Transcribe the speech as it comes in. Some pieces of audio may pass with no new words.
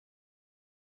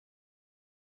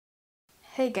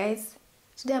Hey guys,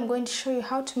 today I'm going to show you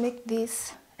how to make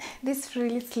this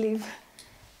frilly sleeve.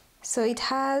 So it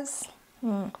has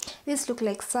these look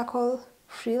like circle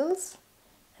frills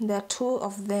and there are two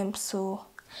of them. So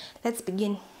let's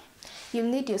begin.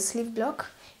 You'll need your sleeve block.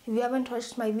 If you haven't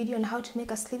watched my video on how to make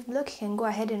a sleeve block, you can go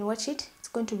ahead and watch it. It's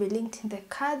going to be linked in the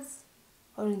cards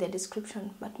or in the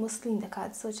description, but mostly in the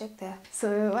cards, so check there.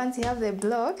 So once you have the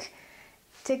block,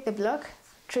 take the block,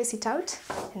 trace it out,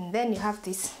 and then you have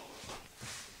this.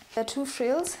 There are two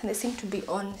frills and they seem to be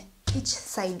on each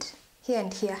side, here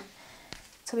and here.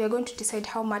 So we are going to decide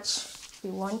how much we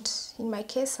want. In my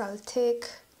case, I'll take,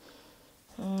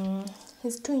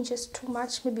 is 2 inches too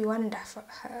much? Maybe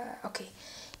 1.5, okay,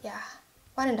 yeah,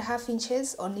 1.5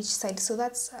 inches on each side. So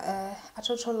that's a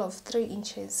total of 3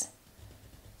 inches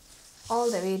all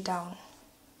the way down.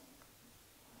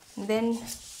 And then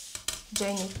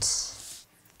join it.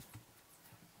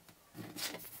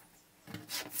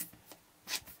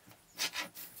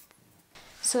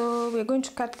 So we're going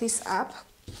to cut this up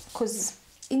because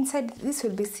inside this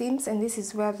will be seams and this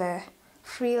is where the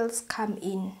frills come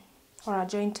in or are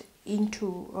joined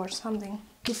into or something.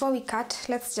 Before we cut,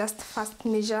 let's just first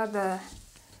measure the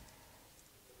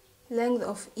length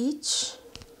of each.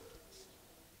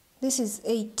 This is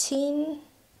 18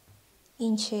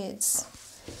 inches.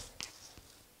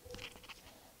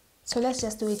 So let's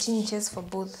just do 18 inches for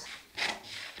both.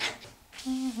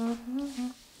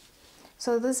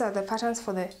 So these are the patterns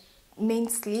for the main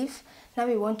sleeve. Now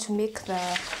we want to make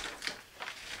the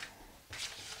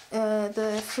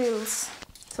frills.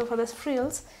 So for the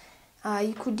frills,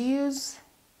 you could use,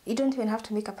 you don't even have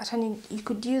to make a pattern, you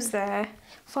could use the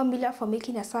formula for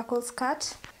making a circle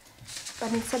skirt,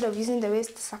 but instead of using the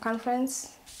waist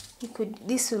circumference,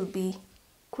 this will be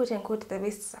quote unquote the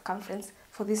waist circumference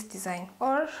for this design.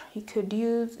 Or you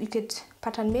could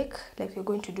pattern make like we're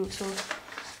going to do. So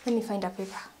let me find a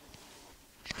paper.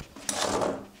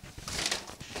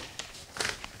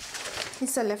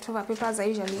 These are leftover papers I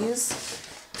usually use.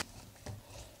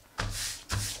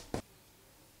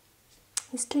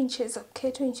 It's 2 inches,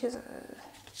 okay, 2 inches.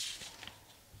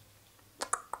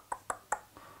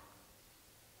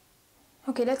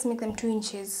 Okay, let's make them 2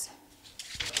 inches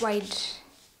wide.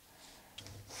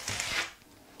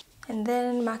 And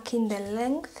then marking the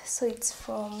length, so it's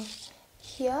from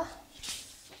here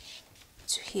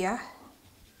to here,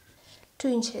 2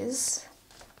 inches.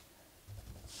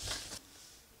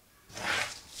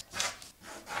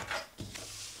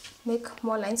 Make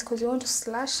more lines because you want to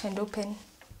slash and open.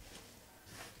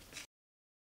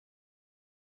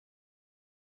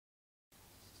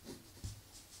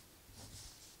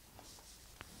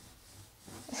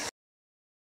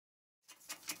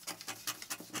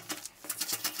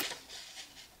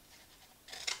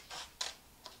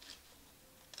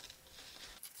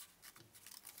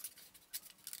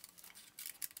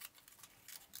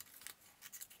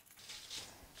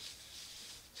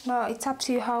 Now it's up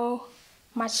to you how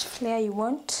much flare you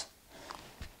want.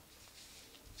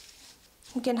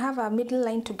 You can have a middle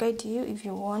line to guide you if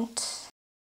you want.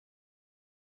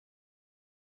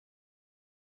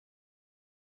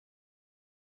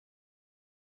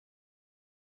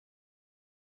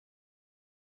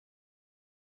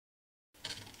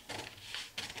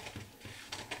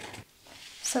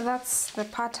 So that's the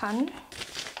pattern,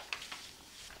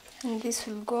 and this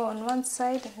will go on one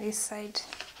side and this side.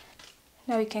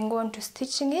 Now we can go on to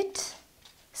stitching it.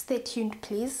 Stay tuned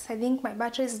please. I think my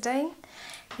battery is dying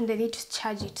and I need to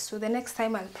charge it, so the next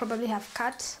time I'll probably have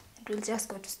cut and we'll just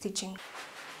go to stitching.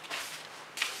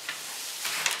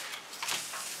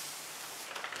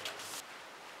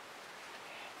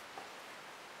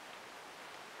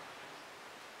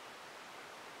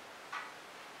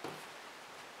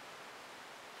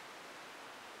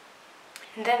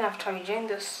 And then after we join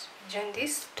this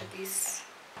to this,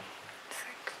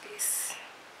 like this,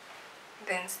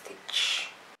 then stitch.